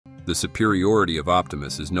The superiority of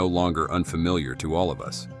Optimus is no longer unfamiliar to all of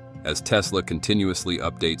us, as Tesla continuously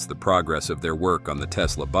updates the progress of their work on the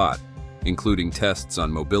Tesla Bot, including tests on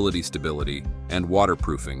mobility stability and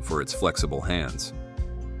waterproofing for its flexible hands.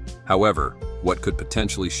 However, what could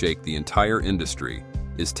potentially shake the entire industry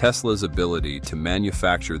is Tesla's ability to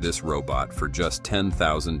manufacture this robot for just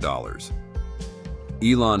 $10,000.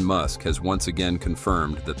 Elon Musk has once again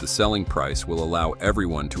confirmed that the selling price will allow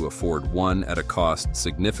everyone to afford one at a cost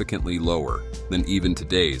significantly lower than even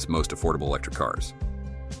today's most affordable electric cars.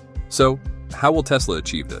 So, how will Tesla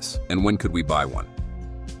achieve this, and when could we buy one?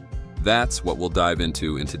 That's what we'll dive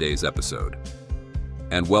into in today's episode.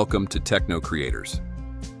 And welcome to Techno Creators.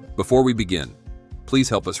 Before we begin, please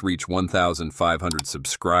help us reach 1,500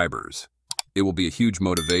 subscribers. It will be a huge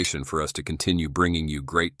motivation for us to continue bringing you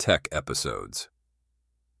great tech episodes.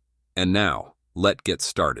 And now, let's get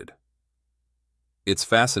started. It's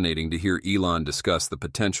fascinating to hear Elon discuss the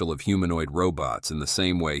potential of humanoid robots in the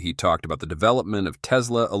same way he talked about the development of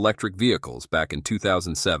Tesla electric vehicles back in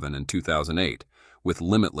 2007 and 2008, with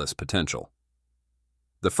limitless potential.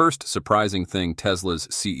 The first surprising thing Tesla's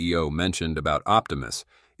CEO mentioned about Optimus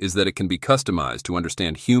is that it can be customized to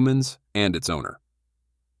understand humans and its owner.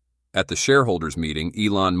 At the shareholders meeting,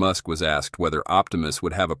 Elon Musk was asked whether Optimus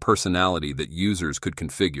would have a personality that users could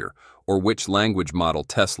configure, or which language model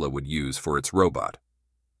Tesla would use for its robot.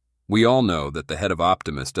 We all know that the head of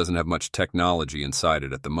Optimus doesn't have much technology inside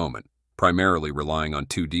it at the moment, primarily relying on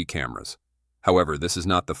 2D cameras. However, this is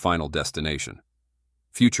not the final destination.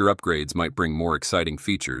 Future upgrades might bring more exciting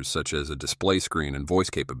features such as a display screen and voice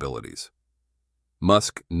capabilities.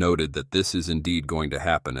 Musk noted that this is indeed going to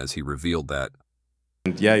happen as he revealed that,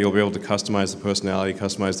 and yeah, you'll be able to customize the personality,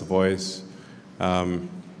 customize the voice, and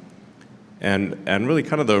really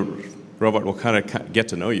kind of the robot will kind of get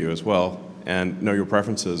to know you as well and know your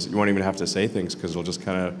preferences. You won't even have to say things because it'll just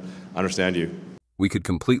kind of understand you. We could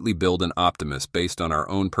completely build an Optimus based on our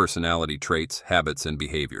own personality traits, habits, and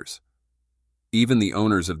behaviors. Even the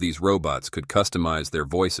owners of these robots could customize their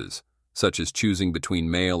voices, such as choosing between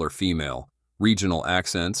male or female, regional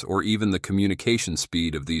accents, or even the communication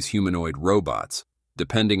speed of these humanoid robots,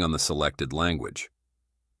 depending on the selected language.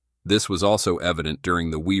 This was also evident during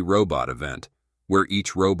the We Robot event, where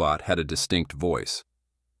each robot had a distinct voice.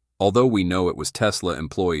 Although we know it was Tesla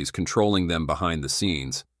employees controlling them behind the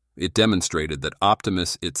scenes, it demonstrated that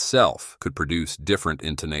Optimus itself could produce different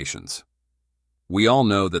intonations. We all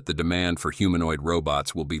know that the demand for humanoid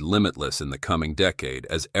robots will be limitless in the coming decade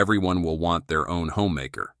as everyone will want their own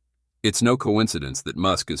homemaker. It's no coincidence that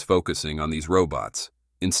Musk is focusing on these robots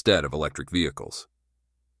instead of electric vehicles.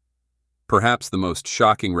 Perhaps the most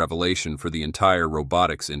shocking revelation for the entire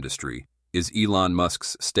robotics industry is Elon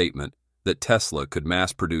Musk's statement that Tesla could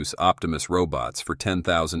mass-produce Optimus robots for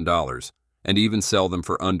 $10,000 and even sell them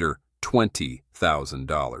for under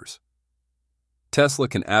 $20,000. Tesla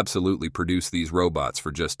can absolutely produce these robots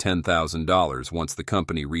for just $10,000 once the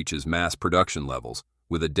company reaches mass production levels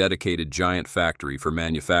with a dedicated giant factory for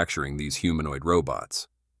manufacturing these humanoid robots.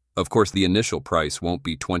 Of course, the initial price won't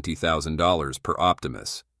be $20,000 per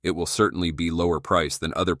Optimus. It will certainly be lower priced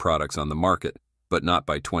than other products on the market, but not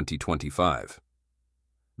by 2025.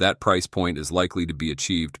 That price point is likely to be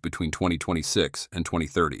achieved between 2026 and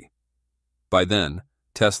 2030. By then,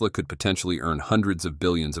 Tesla could potentially earn hundreds of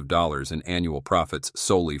billions of dollars in annual profits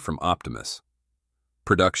solely from Optimus.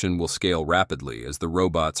 Production will scale rapidly as the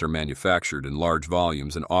robots are manufactured in large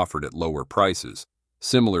volumes and offered at lower prices,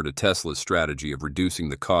 similar to Tesla's strategy of reducing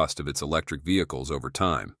the cost of its electric vehicles over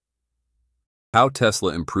time. How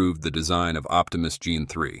Tesla improved the design of Optimus Gen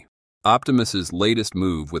 3. Optimus's latest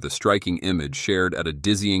move with a striking image shared at a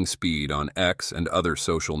dizzying speed on X and other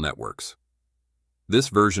social networks. This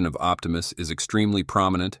version of Optimus is extremely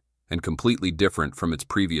prominent and completely different from its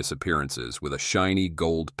previous appearances with a shiny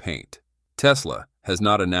gold paint. Tesla has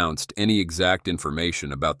not announced any exact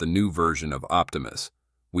information about the new version of Optimus.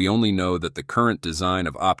 We only know that the current design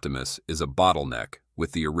of Optimus is a bottleneck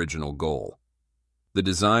with the original goal. The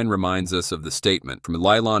design reminds us of the statement from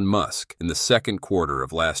Elon Musk in the second quarter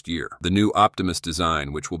of last year. The new Optimus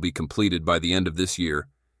design, which will be completed by the end of this year,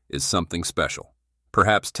 is something special.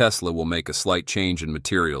 Perhaps Tesla will make a slight change in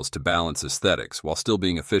materials to balance aesthetics while still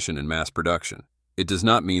being efficient in mass production. It does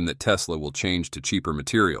not mean that Tesla will change to cheaper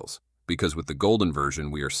materials, because with the golden version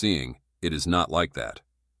we are seeing, it is not like that.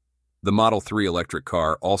 The Model 3 electric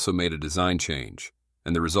car also made a design change,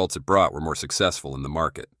 and the results it brought were more successful in the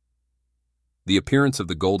market. The appearance of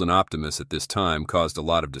the golden Optimus at this time caused a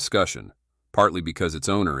lot of discussion, partly because its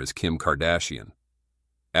owner is Kim Kardashian.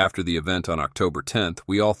 After the event on October 10th,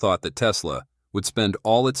 we all thought that Tesla would spend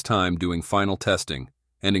all its time doing final testing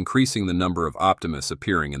and increasing the number of Optimus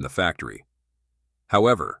appearing in the factory.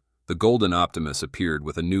 However, the Golden Optimus appeared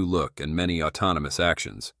with a new look and many autonomous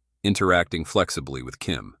actions, interacting flexibly with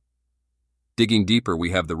Kim. Digging deeper,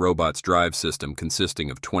 we have the robot's drive system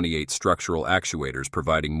consisting of 28 structural actuators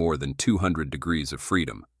providing more than 200 degrees of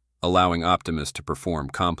freedom, allowing Optimus to perform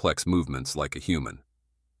complex movements like a human.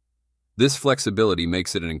 This flexibility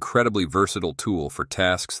makes it an incredibly versatile tool for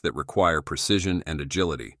tasks that require precision and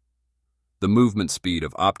agility. The movement speed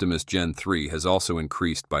of Optimus Gen 3 has also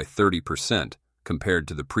increased by 30% compared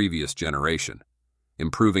to the previous generation,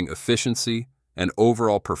 improving efficiency and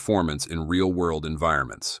overall performance in real-world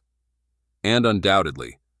environments. And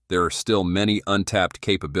undoubtedly, there are still many untapped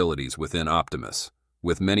capabilities within Optimus,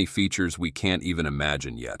 with many features we can't even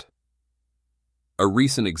imagine yet. A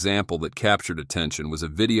recent example that captured attention was a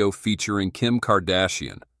video featuring Kim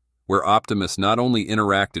Kardashian, where Optimus not only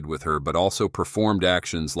interacted with her but also performed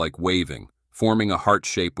actions like waving, forming a heart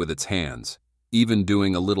shape with its hands, even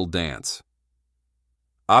doing a little dance.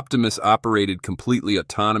 Optimus operated completely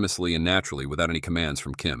autonomously and naturally without any commands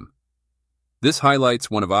from Kim. This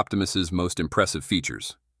highlights one of Optimus's most impressive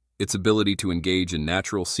features, its ability to engage in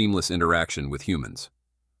natural, seamless interaction with humans.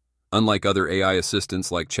 Unlike other AI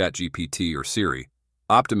assistants like ChatGPT or Siri,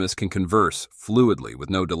 Optimus can converse fluidly with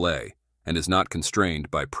no delay and is not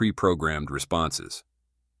constrained by pre-programmed responses.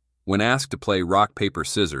 When asked to play rock, paper,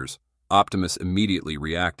 scissors, Optimus immediately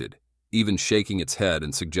reacted, even shaking its head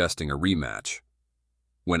and suggesting a rematch.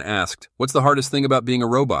 When asked, "What's the hardest thing about being a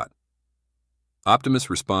robot?" Optimus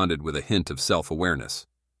responded with a hint of self-awareness,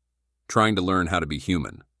 trying to learn how to be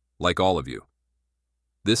human, like all of you.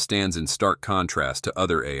 This stands in stark contrast to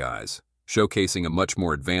other AIs, showcasing a much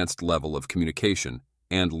more advanced level of communication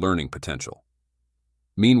and learning potential.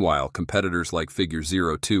 Meanwhile, competitors like Figure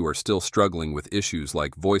 02 are still struggling with issues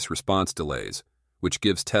like voice response delays, which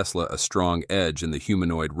gives Tesla a strong edge in the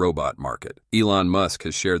humanoid robot market. Elon Musk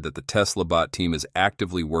has shared that the Tesla bot team is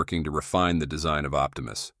actively working to refine the design of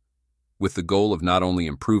Optimus, with the goal of not only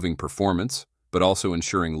improving performance, but also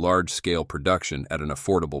ensuring large-scale production at an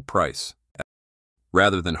affordable price.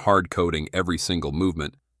 Rather than hard-coding every single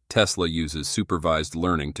movement, Tesla uses supervised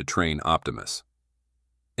learning to train Optimus.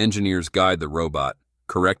 Engineers guide the robot,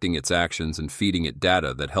 correcting its actions and feeding it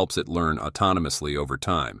data that helps it learn autonomously over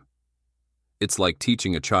time. It's like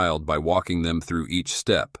teaching a child by walking them through each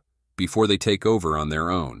step before they take over on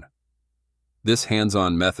their own. This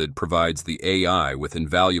hands-on method provides the AI with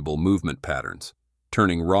invaluable movement patterns,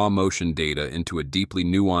 turning raw motion data into a deeply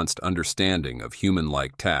nuanced understanding of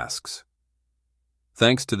human-like tasks.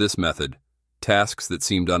 Thanks to this method, tasks that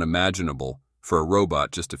seemed unimaginable for a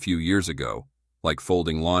robot just a few years ago, like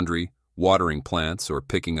folding laundry, watering plants, or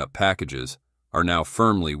picking up packages, are now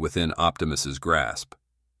firmly within Optimus's grasp.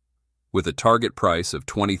 With a target price of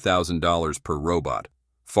 $20,000 per robot,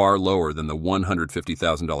 far lower than the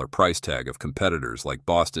 $150,000 price tag of competitors like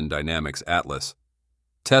Boston Dynamics Atlas,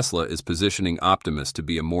 Tesla is positioning Optimus to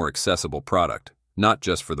be a more accessible product, not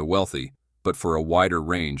just for the wealthy, but for a wider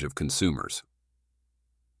range of consumers.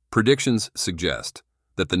 Predictions suggest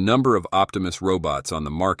that the number of Optimus robots on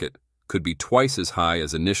the market could be twice as high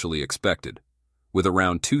as initially expected, with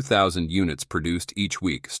around 2,000 units produced each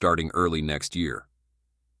week starting early next year.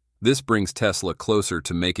 This brings Tesla closer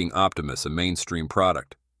to making Optimus a mainstream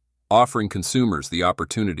product, offering consumers the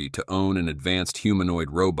opportunity to own an advanced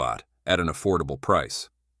humanoid robot at an affordable price.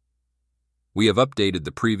 We have updated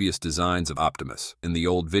the previous designs of Optimus in the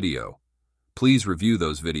old video. Please review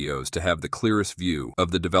those videos to have the clearest view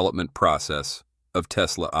of the development process of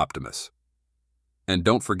Tesla Optimus. And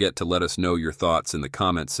don't forget to let us know your thoughts in the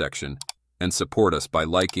comments section and support us by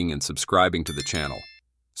liking and subscribing to the channel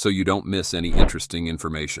so you don't miss any interesting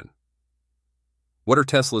information. What are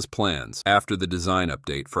Tesla's plans after the design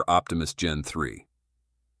update for Optimus Gen 3?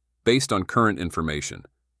 Based on current information,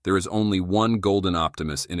 there is only one Golden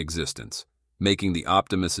Optimus in existence, making the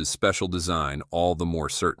Optimus's special design all the more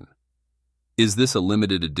certain. Is this a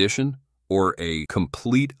limited edition or a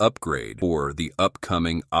complete upgrade for the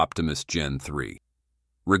upcoming Optimus Gen 3?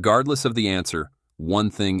 Regardless of the answer, one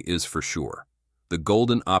thing is for sure. The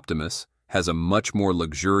Golden Optimus has a much more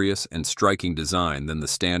luxurious and striking design than the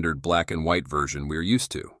standard black and white version we're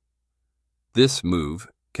used to. This move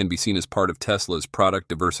can be seen as part of Tesla's product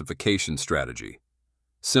diversification strategy,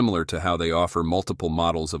 similar to how they offer multiple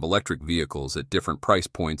models of electric vehicles at different price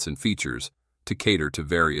points and features to cater to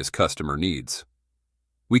various customer needs.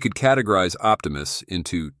 We could categorize Optimus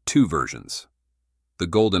into two versions: the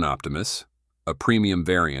Golden Optimus, a premium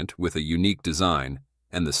variant with a unique design,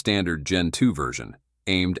 and the standard Gen 2 version,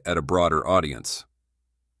 aimed at a broader audience.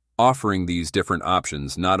 Offering these different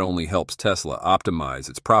options not only helps Tesla optimize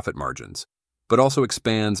its profit margins, but also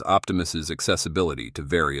expands Optimus's accessibility to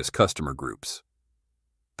various customer groups.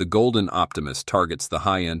 The Golden Optimus targets the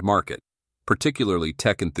high-end market, particularly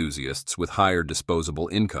tech enthusiasts with higher disposable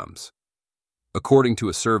incomes. According to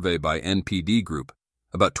a survey by NPD Group,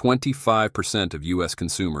 about 25% of U.S.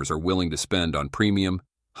 consumers are willing to spend on premium,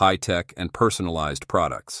 high-tech, and personalized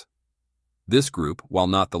products. This group, while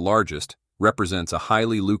not the largest, represents a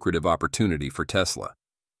highly lucrative opportunity for Tesla.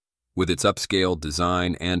 With its upscale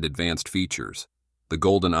design and advanced features, the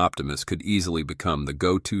Golden Optimus could easily become the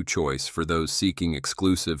go-to choice for those seeking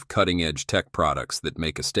exclusive, cutting-edge tech products that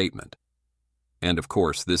make a statement. And of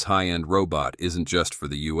course, this high-end robot isn't just for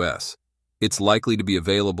the US. It's likely to be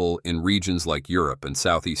available in regions like Europe and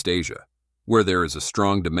Southeast Asia, where there is a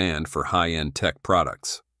strong demand for high-end tech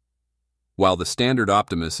products. While the standard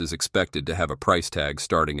Optimus is expected to have a price tag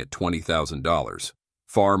starting at $20,000,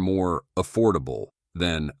 far more affordable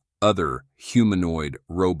than other humanoid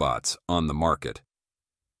robots on the market,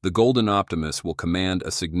 the Golden Optimus will command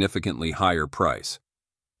a significantly higher price.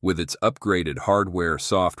 With its upgraded hardware,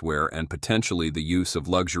 software, and potentially the use of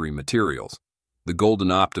luxury materials, the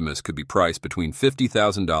Golden Optimus could be priced between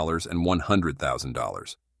 $50,000 and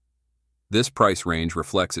 $100,000. This price range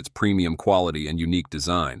reflects its premium quality and unique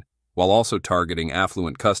design, while also targeting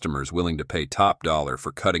affluent customers willing to pay top dollar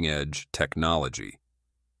for cutting-edge technology.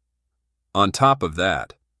 On top of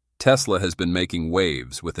that, Tesla has been making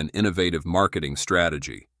waves with an innovative marketing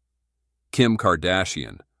strategy. Kim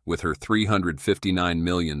Kardashian, with her 359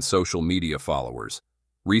 million social media followers,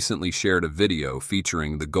 recently shared a video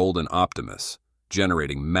featuring the Golden Optimus,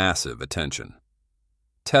 generating massive attention.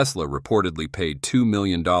 Tesla reportedly paid $2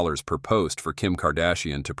 million per post for Kim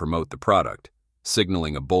Kardashian to promote the product,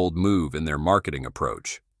 signaling a bold move in their marketing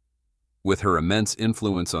approach. With her immense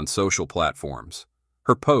influence on social platforms,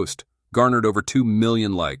 her post garnered over 2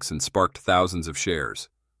 million likes and sparked thousands of shares,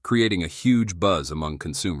 creating a huge buzz among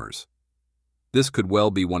consumers. This could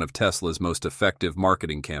well be one of Tesla's most effective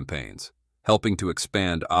marketing campaigns, helping to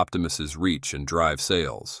expand Optimus's reach and drive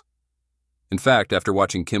sales. In fact, after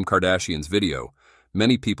watching Kim Kardashian's video,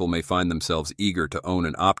 many people may find themselves eager to own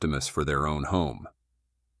an Optimus for their own home.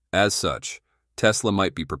 As such, Tesla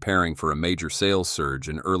might be preparing for a major sales surge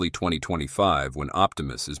in early 2025 when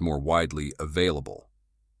Optimus is more widely available.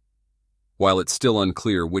 While it's still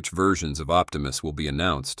unclear which versions of Optimus will be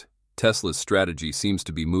announced, Tesla's strategy seems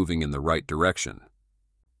to be moving in the right direction.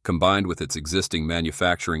 Combined with its existing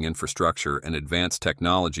manufacturing infrastructure and advanced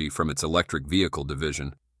technology from its electric vehicle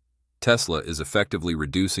division, Tesla is effectively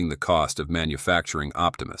reducing the cost of manufacturing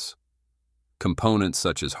Optimus. Components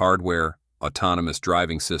such as hardware, autonomous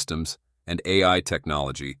driving systems, and AI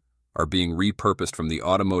technology are being repurposed from the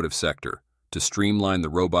automotive sector to streamline the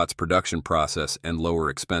robot's production process and lower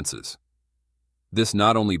expenses. This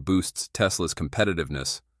not only boosts Tesla's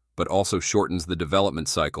competitiveness, but also shortens the development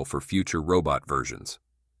cycle for future robot versions.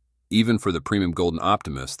 Even for the premium Golden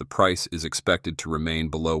Optimus, the price is expected to remain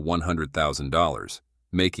below $100,000,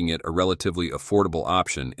 making it a relatively affordable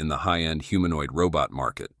option in the high-end humanoid robot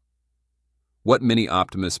market. What Mini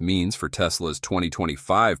Optimus means for Tesla's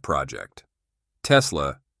 2025 project.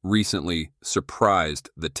 Tesla recently surprised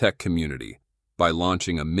the tech community by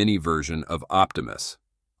launching a mini version of Optimus,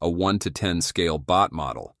 a 1:10 scale bot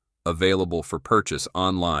model, available for purchase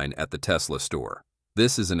online at the Tesla store.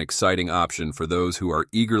 This is an exciting option for those who are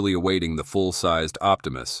eagerly awaiting the full-sized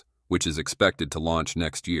Optimus, which is expected to launch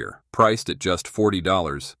next year. Priced at just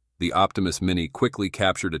 $40, the Optimus Mini quickly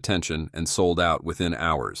captured attention and sold out within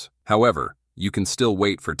hours. However, you can still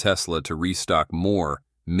wait for Tesla to restock more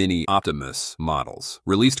Mini Optimus models.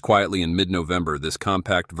 Released quietly in mid-November, this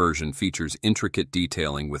compact version features intricate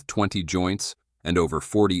detailing with 20 joints and over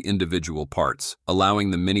 40 individual parts,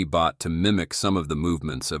 allowing the mini-bot to mimic some of the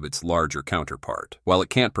movements of its larger counterpart. While it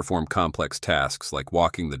can't perform complex tasks like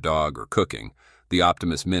walking the dog or cooking, the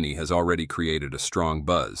Optimus Mini has already created a strong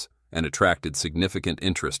buzz and attracted significant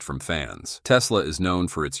interest from fans. Tesla is known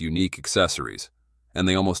for its unique accessories, and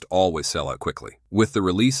they almost always sell out quickly. With the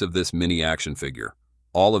release of this mini action figure,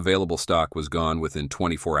 all available stock was gone within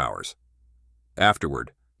 24 hours.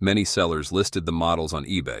 Afterward, many sellers listed the models on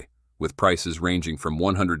eBay, with prices ranging from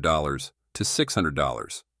 $100 to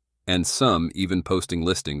 $600, and some even posting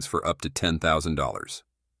listings for up to $10,000.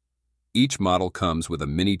 Each model comes with a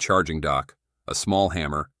mini charging dock, a small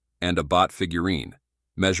hammer, and a bot figurine,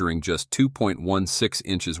 measuring just 2.16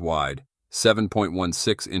 inches wide,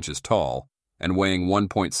 7.16 inches tall, and weighing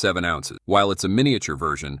 1.7 ounces. While it's a miniature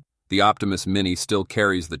version, the Optimus Mini still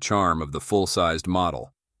carries the charm of the full-sized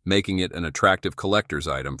model, making it an attractive collector's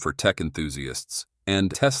item for tech enthusiasts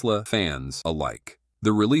and Tesla fans alike.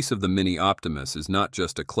 The release of the Mini Optimus is not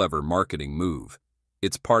just a clever marketing move.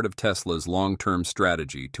 It's part of Tesla's long-term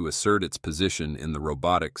strategy to assert its position in the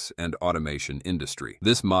robotics and automation industry.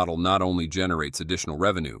 This model not only generates additional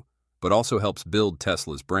revenue, but also helps build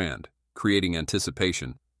Tesla's brand, creating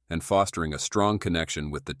anticipation and fostering a strong connection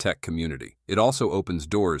with the tech community. It also opens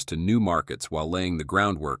doors to new markets while laying the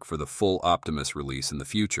groundwork for the full Optimus release in the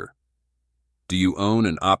future. Do you own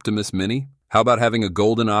an Optimus Mini? How about having a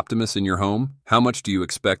golden Optimus in your home? How much do you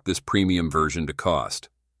expect this premium version to cost?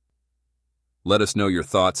 Let us know your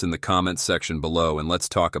thoughts in the comments section below, and let's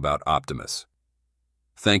talk about Optimus.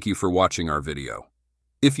 Thank you for watching our video.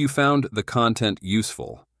 If you found the content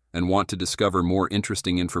useful and want to discover more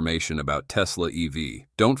interesting information about Tesla EV,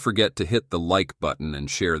 don't forget to hit the like button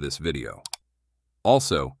and share this video.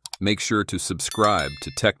 Also, make sure to subscribe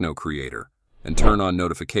to Techno Creator and turn on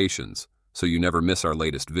notifications so you never miss our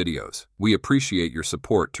latest videos. We appreciate your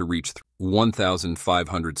support to reach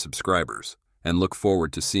 1,500 subscribers and look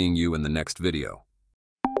forward to seeing you in the next video.